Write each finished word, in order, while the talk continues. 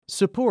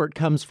Support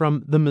comes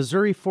from the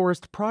Missouri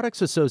Forest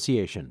Products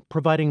Association,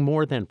 providing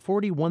more than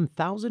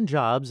 41,000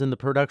 jobs in the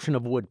production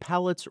of wood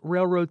pallets,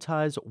 railroad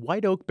ties,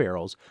 white oak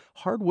barrels,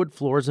 hardwood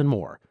floors, and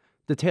more.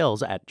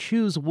 Details at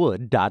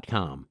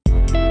choosewood.com.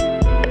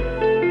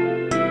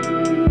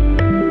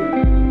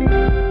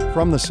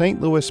 From the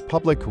St. Louis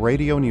Public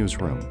Radio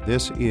Newsroom,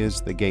 this is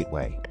The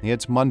Gateway.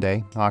 It's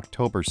Monday,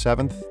 October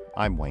 7th.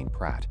 I'm Wayne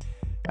Pratt.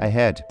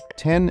 Ahead,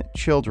 10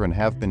 children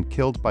have been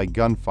killed by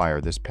gunfire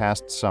this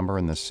past summer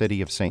in the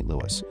city of St.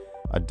 Louis.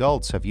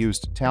 Adults have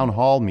used town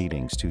hall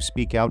meetings to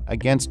speak out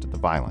against the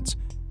violence.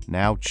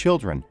 Now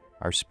children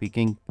are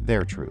speaking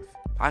their truth.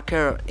 I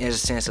care in the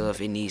sense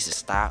of it needs to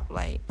stop.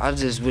 I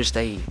just wish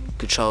they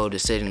control the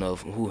setting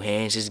of who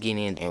hands is getting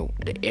in and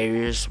the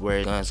areas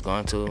where guns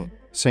going to.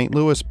 St.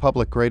 Louis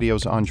Public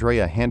Radio's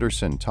Andrea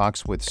Henderson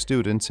talks with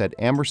students at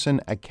Emerson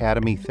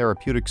Academy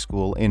Therapeutic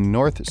School in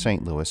North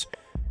St. Louis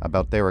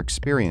about their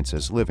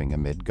experiences living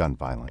amid gun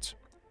violence.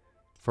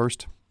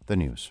 First, the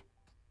news.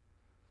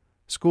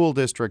 School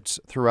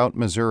districts throughout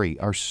Missouri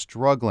are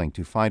struggling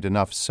to find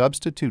enough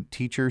substitute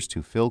teachers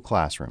to fill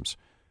classrooms.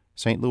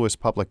 St. Louis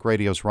Public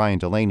Radio's Ryan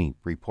Delaney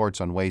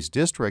reports on ways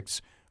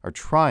districts are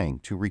trying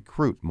to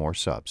recruit more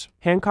subs.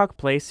 Hancock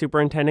Place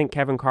Superintendent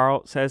Kevin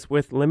Carl says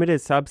with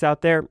limited subs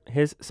out there,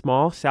 his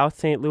small South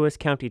St. Louis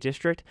County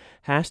district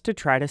has to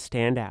try to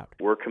stand out.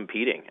 We're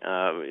competing.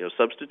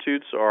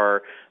 Substitutes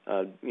are,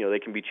 they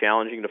can be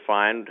challenging to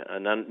find.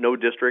 No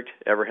district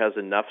ever has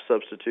enough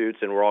substitutes,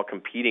 and we're all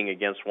competing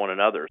against one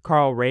another.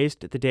 Carl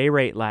raised the day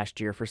rate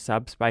last year for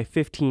subs by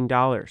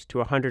 $15 to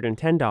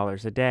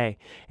 $110 a day,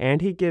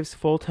 and he gives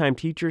full-time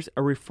teachers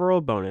a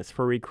referral bonus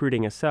for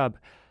recruiting a sub.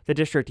 The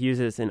district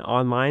uses an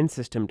online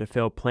system to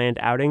fill planned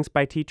outings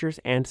by teachers,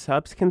 and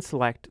subs can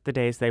select the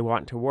days they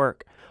want to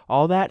work.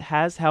 All that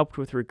has helped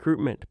with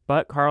recruitment,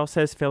 but Carl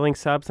says filling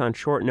subs on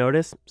short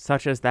notice,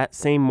 such as that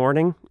same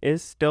morning,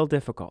 is still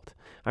difficult.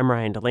 I'm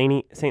Ryan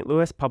Delaney, St.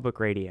 Louis Public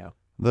Radio.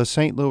 The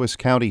St. Louis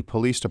County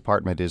Police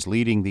Department is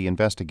leading the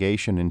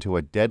investigation into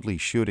a deadly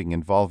shooting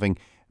involving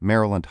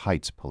Maryland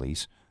Heights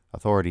police.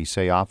 Authorities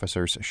say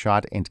officers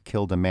shot and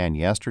killed a man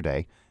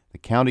yesterday. The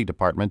county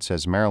department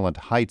says Maryland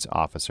Heights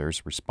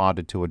officers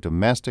responded to a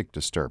domestic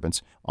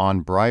disturbance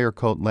on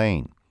Briarcoat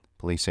Lane.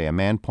 Police say a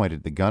man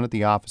pointed the gun at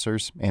the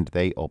officers and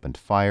they opened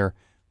fire.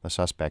 The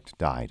suspect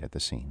died at the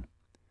scene.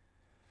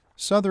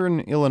 Southern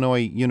Illinois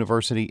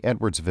University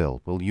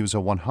Edwardsville will use a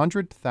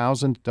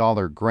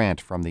 $100,000 grant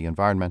from the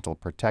Environmental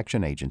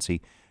Protection Agency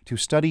to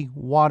study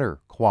water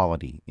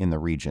quality in the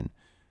region.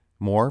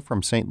 More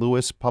from St.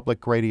 Louis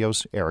Public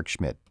Radio's Eric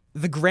Schmidt.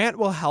 The grant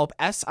will help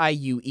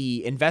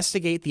SIUE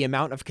investigate the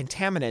amount of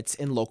contaminants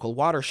in local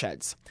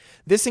watersheds.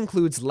 This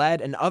includes lead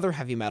and other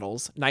heavy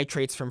metals,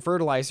 nitrates from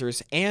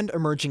fertilizers, and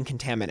emerging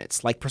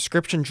contaminants like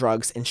prescription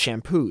drugs and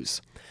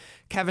shampoos.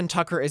 Kevin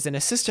Tucker is an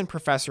assistant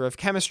professor of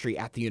chemistry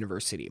at the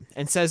university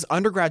and says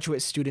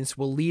undergraduate students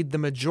will lead the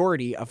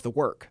majority of the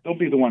work. They'll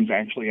be the ones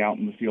actually out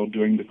in the field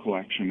doing the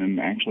collection and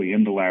actually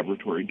in the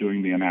laboratory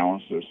doing the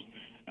analysis.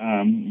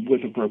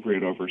 With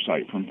appropriate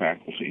oversight from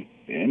faculty.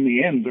 In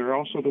the end, they're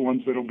also the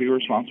ones that will be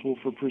responsible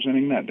for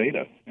presenting that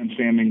data and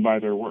standing by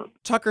their work.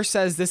 Tucker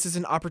says this is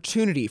an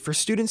opportunity for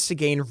students to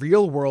gain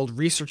real-world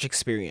research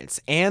experience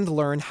and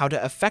learn how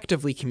to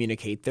effectively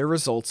communicate their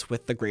results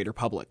with the greater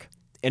public.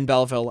 In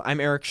Belleville, I'm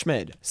Eric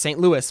Schmidt, St.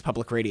 Louis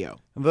Public Radio.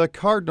 The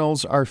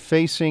Cardinals are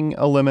facing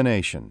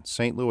elimination.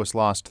 St. Louis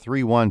lost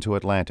 3-1 to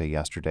Atlanta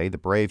yesterday. The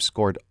Braves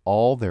scored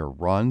all their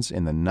runs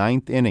in the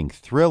ninth inning,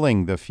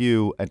 thrilling the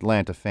few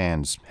Atlanta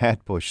fans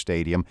at Busch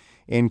Stadium,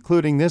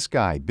 including this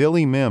guy,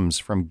 Billy Mims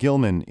from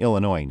Gilman,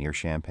 Illinois, near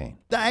Champaign.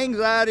 The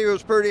anxiety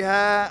was pretty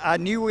high. I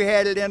knew we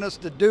had it in us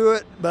to do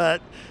it,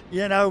 but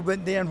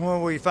then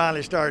when we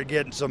finally started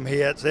getting some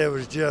hits, it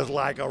was just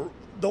like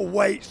the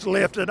weight's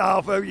lifted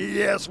off of you.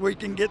 Yes, we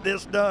can get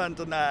this done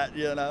tonight,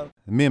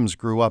 Mims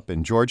grew up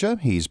in Georgia.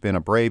 He's been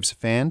a Braves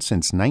fan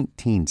since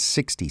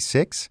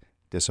 1966.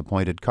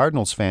 Disappointed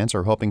Cardinals fans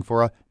are hoping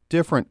for a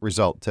different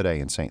result today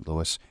in St.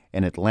 Louis.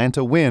 An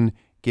Atlanta win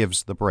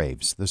gives the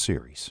Braves the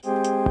series.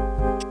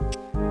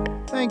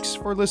 Thanks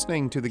for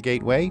listening to The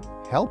Gateway.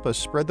 Help us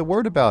spread the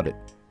word about it.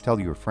 Tell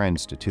your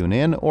friends to tune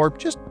in or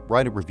just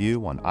write a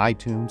review on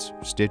iTunes,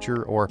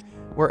 Stitcher, or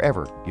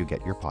wherever you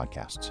get your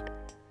podcasts.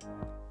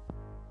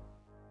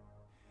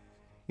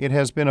 It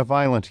has been a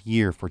violent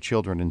year for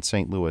children in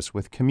St. Louis,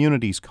 with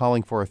communities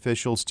calling for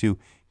officials to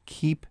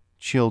keep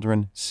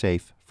children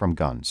safe from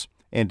guns.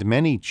 And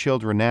many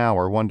children now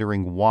are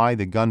wondering why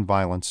the gun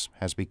violence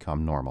has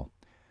become normal.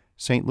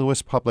 St.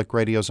 Louis Public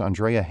Radio's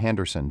Andrea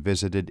Henderson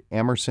visited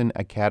Emerson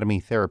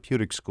Academy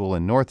Therapeutic School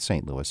in North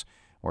St. Louis,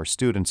 where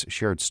students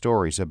shared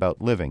stories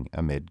about living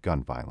amid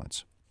gun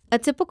violence. A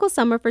typical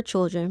summer for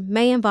children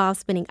may involve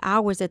spending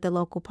hours at the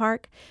local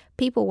park,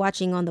 people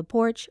watching on the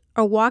porch,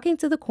 or walking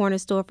to the corner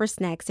store for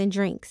snacks and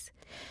drinks.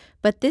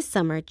 But this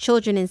summer,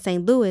 children in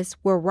St. Louis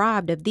were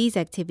robbed of these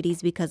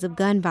activities because of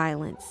gun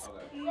violence.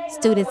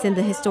 Students in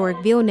the historic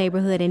Ville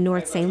neighborhood in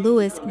North St.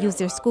 Louis use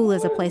their school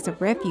as a place of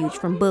refuge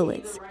from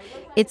bullets.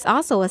 It's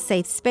also a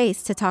safe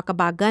space to talk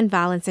about gun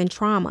violence and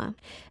trauma.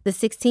 The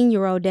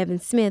 16-year-old Devin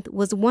Smith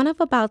was one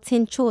of about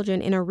 10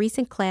 children in a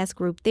recent class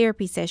group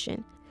therapy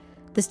session.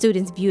 The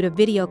students viewed a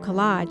video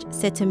collage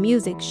set to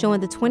music showing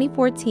the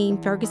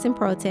 2014 Ferguson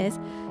protests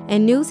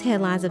and news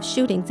headlines of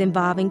shootings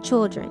involving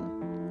children.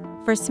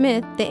 For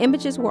Smith, the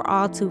images were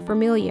all too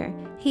familiar.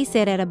 He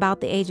said at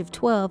about the age of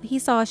 12, he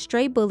saw a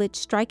stray bullet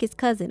strike his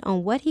cousin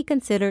on what he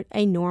considered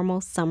a normal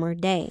summer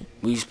day.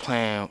 We was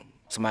playing,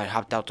 somebody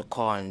hopped out the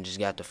car and just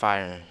got to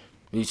firing.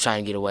 We was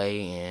trying to get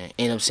away and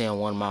ended up seeing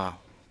one of my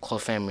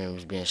close family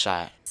members being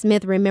shot.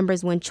 Smith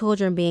remembers when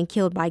children being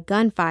killed by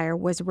gunfire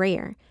was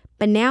rare,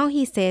 but now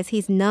he says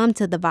he's numb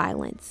to the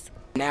violence.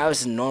 Now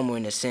it's normal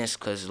in a sense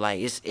because,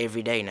 it's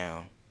every day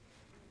now.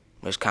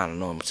 It's kind of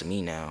normal to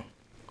me now,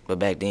 but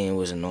back then it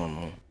wasn't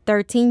normal.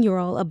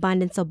 13-year-old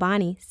Abundance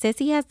Obani says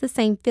he has the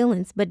same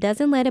feelings but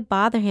doesn't let it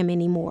bother him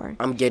anymore.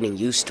 I'm getting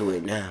used to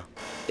it now.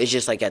 It's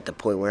just at the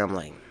point where I'm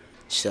like,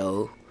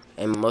 so?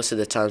 And most of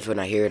the times when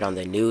I hear it on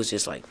the news,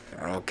 it's like,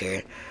 I don't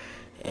care.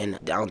 And I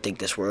don't think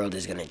this world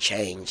is going to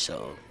change,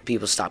 so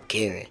people stop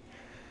caring.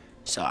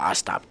 So I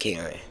stopped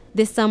caring.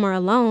 This summer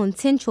alone,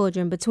 10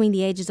 children between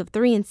the ages of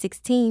 3 and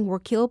 16 were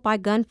killed by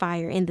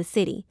gunfire in the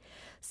city.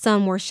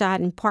 Some were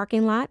shot in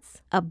parking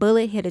lots, a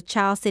bullet hit a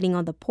child sitting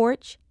on the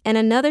porch, and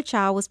another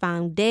child was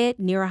found dead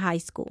near a high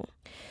school.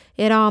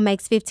 It all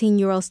makes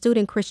 15-year-old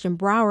student Christian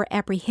Brower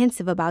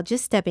apprehensive about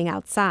just stepping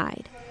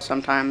outside.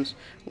 Sometimes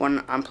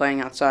when I'm playing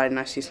outside and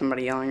I see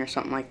somebody yelling or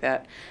something like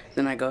that,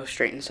 then I go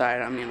straight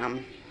inside.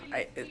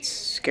 It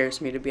scares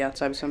me to be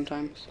outside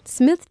sometimes.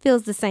 Smith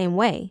feels the same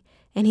way,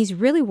 and he's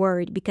really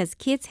worried because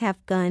kids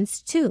have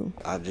guns too.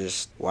 I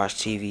just watch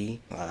TV,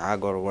 I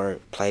go to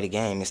work, play the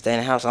game, and stay in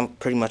the house. I'm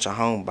pretty much a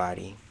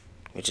homebody,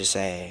 which is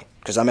sad.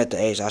 Because I'm at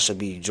the age I should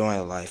be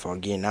enjoying life or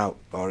getting out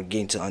or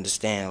getting to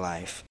understand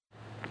life.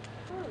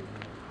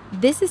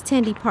 This is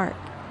Tandy Park.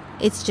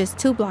 It's just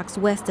 2 blocks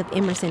west of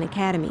Emerson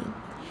Academy.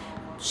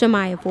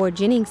 Shamaya Ford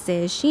Jennings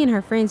says she and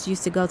her friends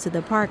used to go to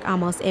the park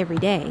almost every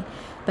day,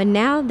 but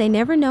now they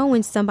never know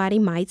when somebody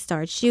might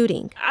start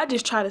shooting. I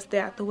just try to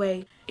stay out the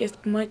way as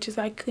much as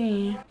I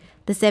can.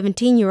 The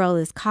 17-year-old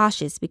is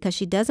cautious because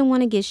she doesn't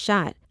want to get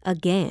shot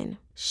again.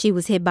 She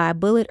was hit by a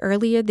bullet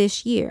earlier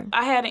this year.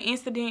 I had an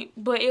incident,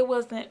 but it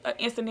wasn't an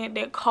incident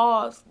that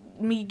caused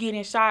me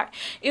getting shot.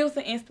 It was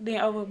an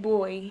incident of a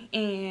boy,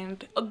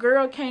 and a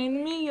girl came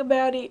to me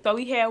about it. So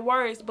we had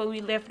words, but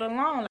we left it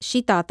alone. She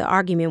thought the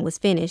argument was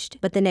finished,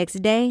 but the next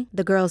day,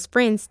 the girl's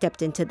friend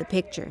stepped into the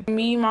picture.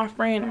 Me, my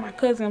friend, and my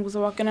cousin was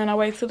walking on our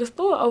way to the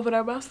store over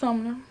there by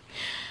Sumner,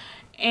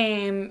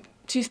 and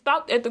she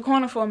stopped at the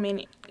corner for a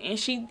minute, and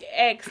she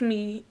asked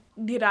me,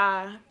 did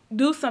I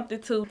do something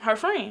to her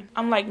friend?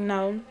 I'm like,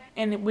 no.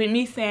 And with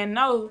me saying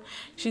no,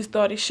 she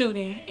started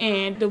shooting.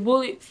 And the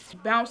bullets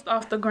bounced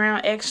off the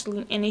ground,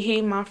 actually, and it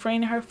hit my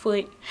friend in her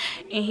foot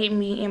and hit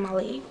me in my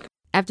leg.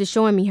 After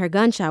showing me her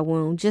gunshot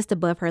wound just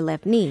above her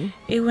left knee,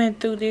 it went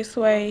through this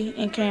way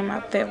and came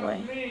out that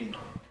way.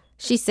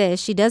 She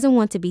says she doesn't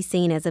want to be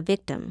seen as a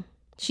victim.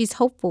 She's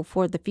hopeful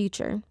for the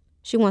future.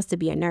 She wants to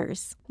be a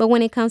nurse. But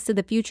when it comes to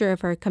the future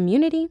of her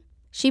community,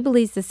 she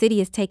believes the city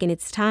is taking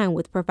its time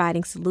with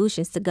providing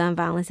solutions to gun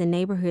violence in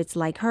neighborhoods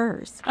like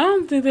hers. I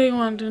don't think they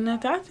want to do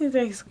nothing. I think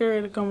they're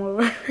scared to come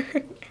over.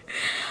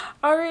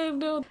 I really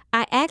do.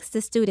 I asked the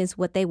students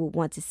what they would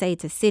want to say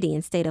to city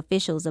and state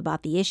officials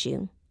about the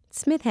issue.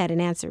 Smith had an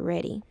answer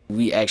ready.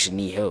 We actually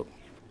need help.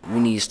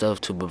 We need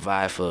stuff to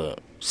provide for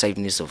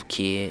safeness of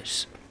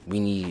kids. We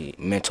need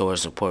mentor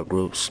support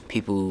groups,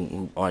 people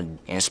who are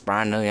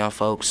inspiring the young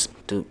folks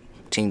to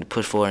continue to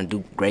push forward and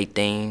do great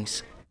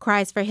things.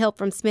 Cries for help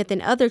from Smith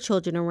and other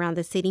children around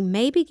the city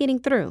may be getting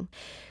through.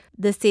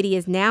 The city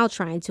is now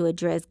trying to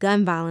address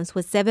gun violence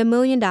with $7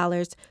 million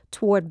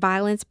toward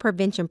violence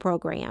prevention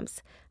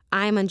programs.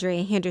 I'm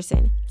Andrea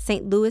Henderson,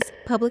 St. Louis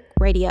Public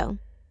Radio.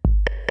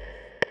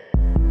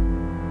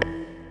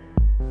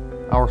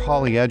 Our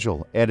Holly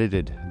Edgell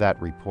edited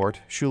that report.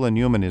 Shula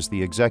Newman is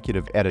the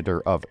executive editor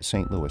of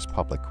St. Louis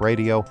Public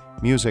Radio.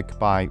 Music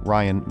by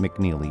Ryan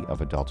McNeely of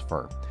Adult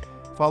Fur.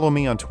 Follow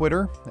me on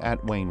Twitter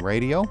 @Wayne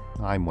Radio.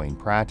 I'm Wayne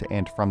Pratt,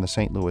 and from the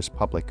St. Louis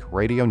Public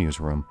Radio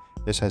Newsroom,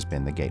 this has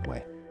been The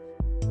Gateway.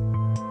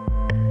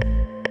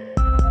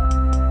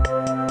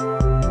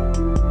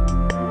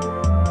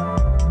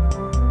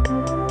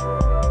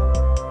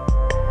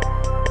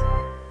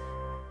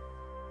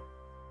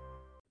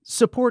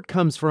 Support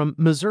comes from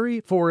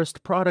Missouri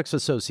Forest Products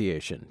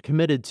Association,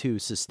 committed to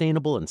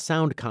sustainable and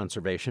sound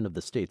conservation of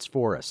the state's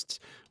forests,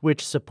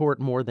 which support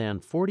more than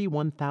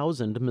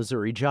 41,000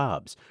 Missouri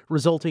jobs,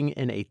 resulting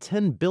in a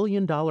 $10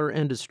 billion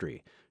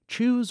industry.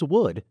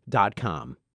 ChooseWood.com.